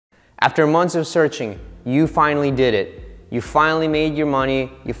After months of searching, you finally did it. You finally made your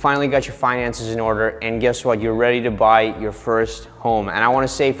money, you finally got your finances in order, and guess what? You're ready to buy your first home. And I want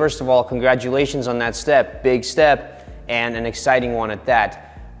to say, first of all, congratulations on that step. Big step, and an exciting one at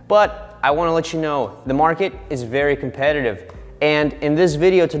that. But I want to let you know, the market is very competitive. And in this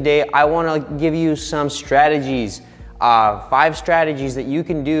video today, I want to give you some strategies, 5 strategies that you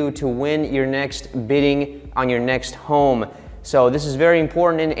can do to win your next bidding on your next home. So this is very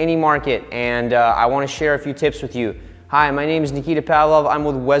important in any market, and I want to share a few tips with you. Hi, my name is Nikita Pavlov. I'm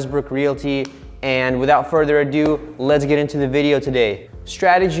with Westbrook Realty, and without further ado, let's get into the video today.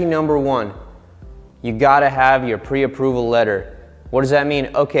 Strategy number 1, you gotta have your pre-approval letter. What does that mean?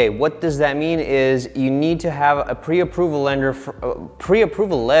 Okay, what does that mean is you need to have a pre-approval letter from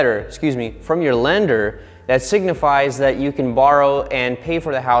your lender that signifies that you can borrow and pay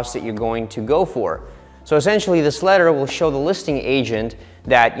for the house that you're going to go for. So essentially, this letter will show the listing agent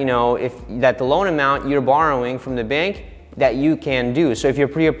that, that the loan amount you're borrowing from the bank that you can do. So if you're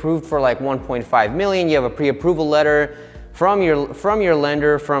pre-approved for like 1.5 million, you have a pre-approval letter from your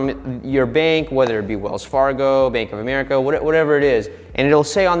lender, from your bank, whether it be Wells Fargo, Bank of America, whatever it is, and it'll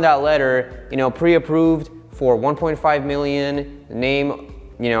say on that letter, pre-approved for 1.5 million, name,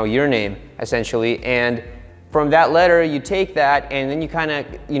 your name essentially, and from that letter you take that and then you kind of,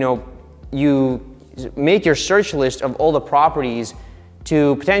 you make your search list of all the properties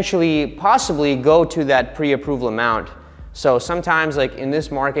to possibly go to that pre-approval amount. So sometimes, like in this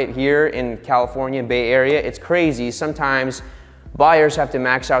market here in California, Bay Area, it's crazy. Sometimes buyers have to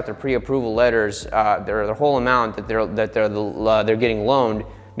max out their pre-approval letters, their whole amount that they're getting loaned,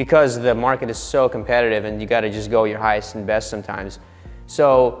 because the market is so competitive and you got to just go your highest and best sometimes.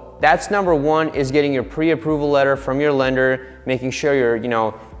 So that's number 1, is getting your pre-approval letter from your lender, making sure you're,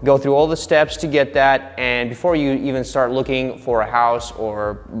 go through all the steps to get that, and before you even start looking for a house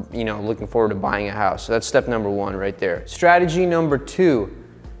or, looking forward to buying a house. So that's step number 1 right there. Strategy number 2,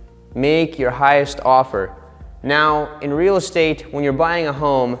 make your highest offer. Now, in real estate, when you're buying a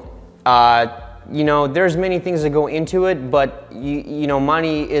home, there's many things that go into it, but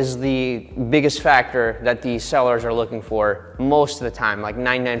money is the biggest factor that the sellers are looking for most of the time, like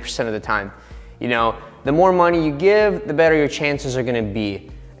 99% of the time. The more money you give, the better your chances are going to be.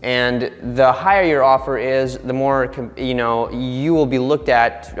 And the higher your offer is, the more you will be looked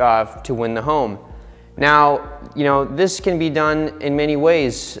at to win the home. Now, this can be done in many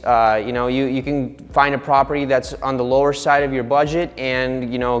ways. You can find a property that's on the lower side of your budget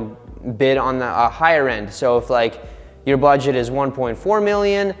and bid on the higher end. So if like your budget is 1.4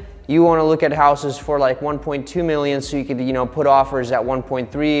 million, you want to look at houses for like 1.2 million, so you could put offers at 1.3,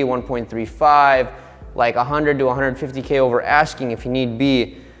 1.35, like 100 to 150K over asking if you need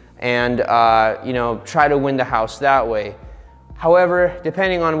be, and try to win the house that way. However,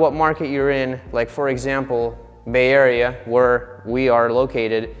 depending on what market you're in, like for example, Bay Area, where we are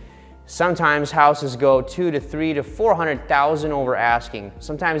located, sometimes houses go 2 to 3 to 400,000 over asking,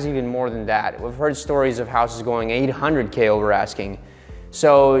 sometimes even more than that. We've heard stories of houses going 800K over asking.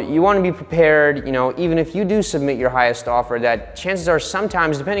 So you want to be prepared, even if you do submit your highest offer, that chances are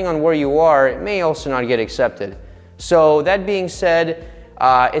sometimes, depending on where you are, it may also not get accepted. So that being said,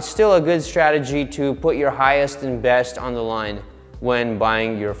 it's still a good strategy to put your highest and best on the line when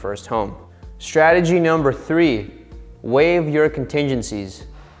buying your first home. Strategy number 3, waive your contingencies.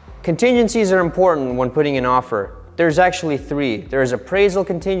 Contingencies are important when putting an offer. There's actually 3. There's appraisal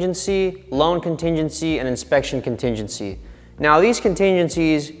contingency, loan contingency, and inspection contingency. Now these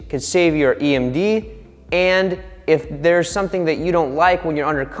contingencies could save your EMD, and if there's something that you don't like when you're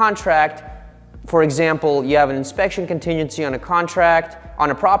under contract, for example, you have an inspection contingency on a contract,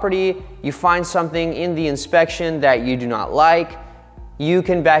 on a property, you find something in the inspection that you do not like, you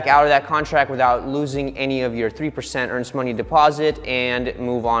can back out of that contract without losing any of your 3% earnest money deposit and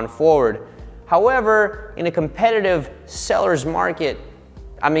move on forward. However, in a competitive seller's market,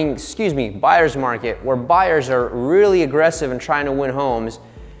 buyer's market, where buyers are really aggressive and trying to win homes,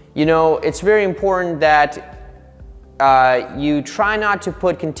 it's very important that you try not to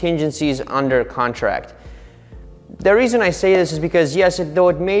put contingencies under contract. The reason I say this is because, yes, though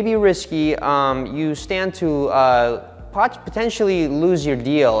it may be risky, you stand to potentially lose your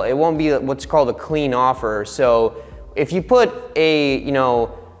deal. It won't be what's called a clean offer. So if you put a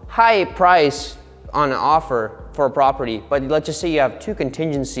high price on an offer for a property, but let's just say you have 2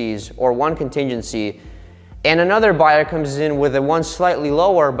 contingencies or 1 contingency, and another buyer comes in with a one slightly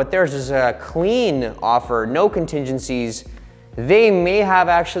lower, but theirs is a clean offer, no contingencies, they may have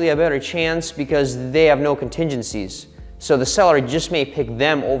actually a better chance because they have no contingencies. So the seller just may pick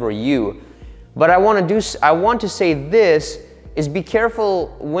them over you. But I want to say this, is be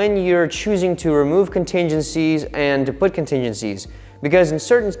careful when you're choosing to remove contingencies and to put contingencies. Because in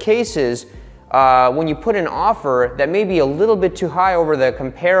certain cases, when you put an offer that may be a little bit too high over the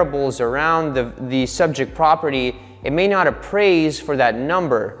comparables around the subject property, it may not appraise for that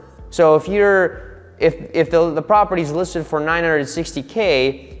number. So if the property is listed for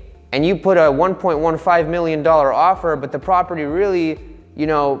 $960K and you put a $1.15 million offer, but the property really,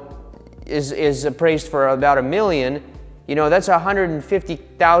 is appraised for about $1 million, that's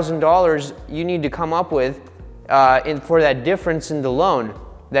 $150,000 you need to come up with for that difference in the loan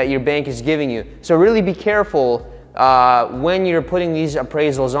that your bank is giving you. So really be careful when you're putting these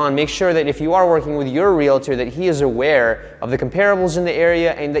appraisals on. Make sure that if you are working with your realtor, that he is aware of the comparables in the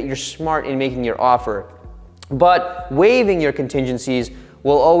area and that you're smart in making your offer. But waiving your contingencies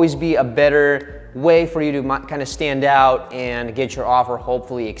will always be a better way for you to kind of stand out and get your offer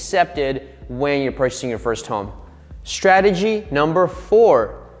hopefully accepted when you're purchasing your first home. Strategy number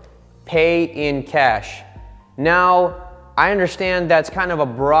 4, pay in cash. Now, I understand that's kind of a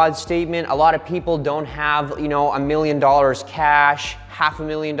broad statement. A lot of people don't have, $1 million cash,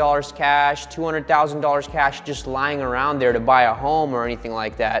 $500,000 cash, $200,000 cash just lying around there to buy a home or anything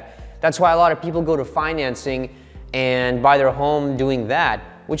like that. That's why a lot of people go to financing and buy their home doing that,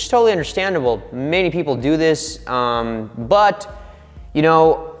 which is totally understandable. Many people do this, but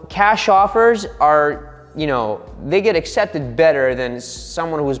cash offers are, they get accepted better than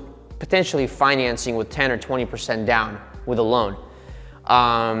someone who's potentially financing with 10 or 20% down with a loan.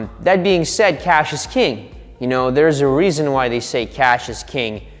 That being said, cash is king. There's a reason why they say cash is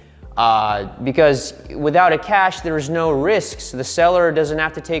king, because without a cash, there's no risks. The seller doesn't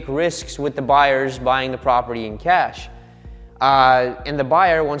have to take risks with the buyers buying the property in cash. And the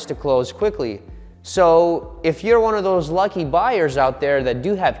buyer wants to close quickly. So if you're one of those lucky buyers out there that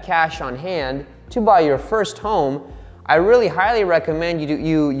do have cash on hand to buy your first home, I really highly recommend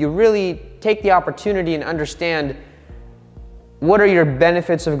you really take the opportunity and understand what are your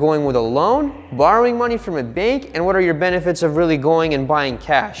benefits of going with a loan, borrowing money from a bank, and what are your benefits of really going and buying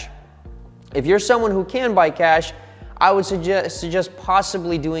cash. If you're someone who can buy cash, I would suggest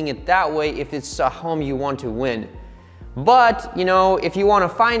possibly doing it that way if it's a home you want to win. But, if you want to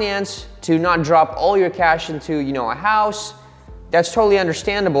finance to not drop all your cash into, a house, that's totally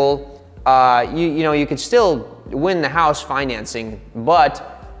understandable. You could still win the house financing,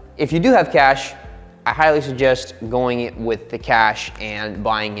 but if you do have cash, I highly suggest going with the cash and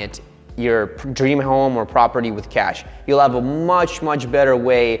buying your dream home or property with cash. You'll have a much, much better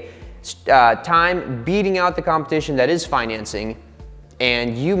way, time beating out the competition that is financing,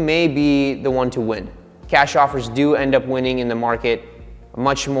 and you may be the one to win. Cash offers do end up winning in the market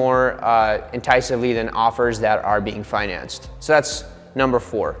much more enticingly than offers that are being financed. So that's number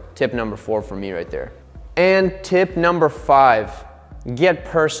 4, tip number 4 for me right there. And tip number 5, get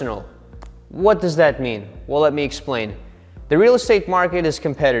personal. What does that mean? Well, let me explain. The real estate market is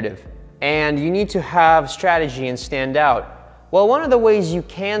competitive and you need to have strategy and stand out. Well, one of the ways you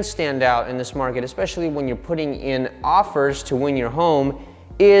can stand out in this market, especially when you're putting in offers to win your home,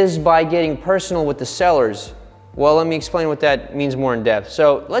 is by getting personal with the sellers. Well, let me explain what that means more in depth.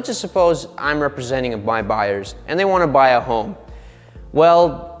 So let's just suppose I'm representing my buyers and they want to buy a home.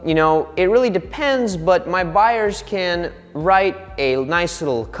 Well, it really depends, but my buyers can write a nice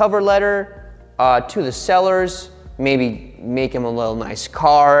little cover letter to the sellers, maybe make them a little nice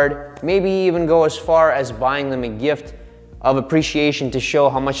card, maybe even go as far as buying them a gift of appreciation to show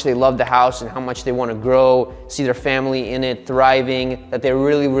how much they love the house and how much they want to grow, see their family in it thriving, that they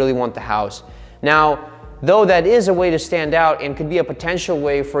really, really want the house. Now, though that is a way to stand out and could be a potential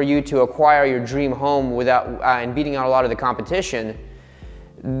way for you to acquire your dream home without and beating out a lot of the competition,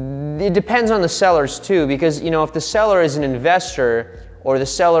 it depends on the sellers too, because if the seller is an investor or the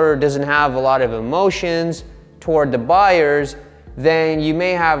seller doesn't have a lot of emotions toward the buyers, then you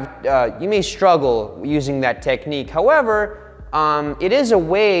may struggle using that technique. However, it is a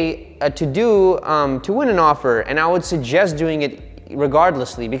way to win an offer, and I would suggest doing it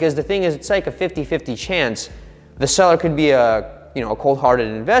regardlessly, because the thing is, it's like a 50-50 chance. The seller could be a cold-hearted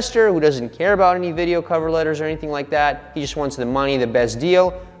investor who doesn't care about any video cover letters or anything like that. He just wants the money, the best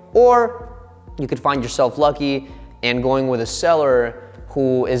deal. Or you could find yourself lucky and going with a seller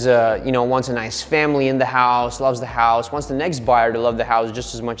who is wants a nice family in the house, loves the house, wants the next buyer to love the house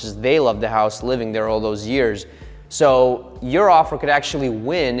just as much as they love the house living there all those years. So your offer could actually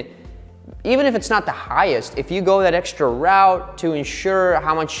win, even if it's not the highest. If you go that extra route to ensure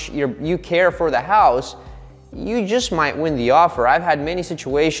how much you care for the house, you just might win the offer. I've had many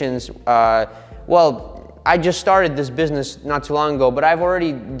situations, well, I just started this business not too long ago, but I've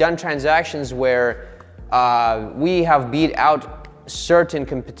already done transactions where we have beat out certain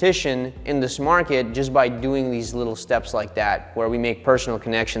competition in this market just by doing these little steps like that, where we make personal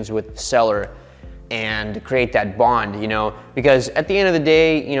connections with the seller and create that bond, you know, because at the end of the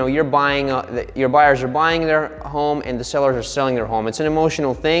day, you know, your buyers are buying their home and the sellers are selling their home. It's an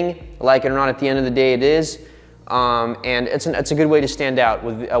emotional thing, like it or not, at the end of the day it is. And it's a good way to stand out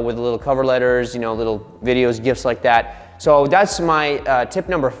with little cover letters, you know, little videos, gifts like that. So that's my tip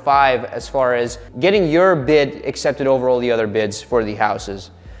number 5 as far as getting your bid accepted over all the other bids for the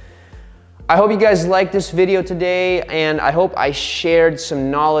houses. I hope you guys liked this video today, and I hope I shared some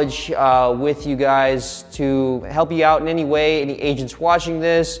knowledge with you guys to help you out in any way, any agents watching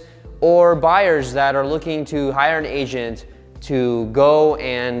this, or buyers that are looking to hire an agent to go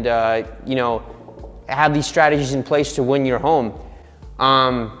and you know, have these strategies in place to win your home.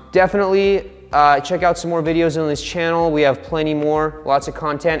 Definitely check out some more videos on this channel. We have plenty more, lots of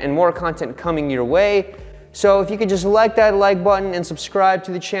content, and more content coming your way. So if you could just like that like button and subscribe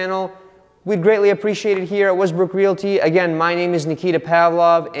to the channel, we'd greatly appreciate it here at Westbrook Realty. Again, my name is Nikita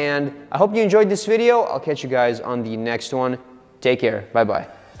Pavlov, and I hope you enjoyed this video. I'll catch you guys on the next one. Take care.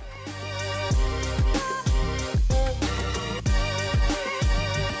 Bye-bye.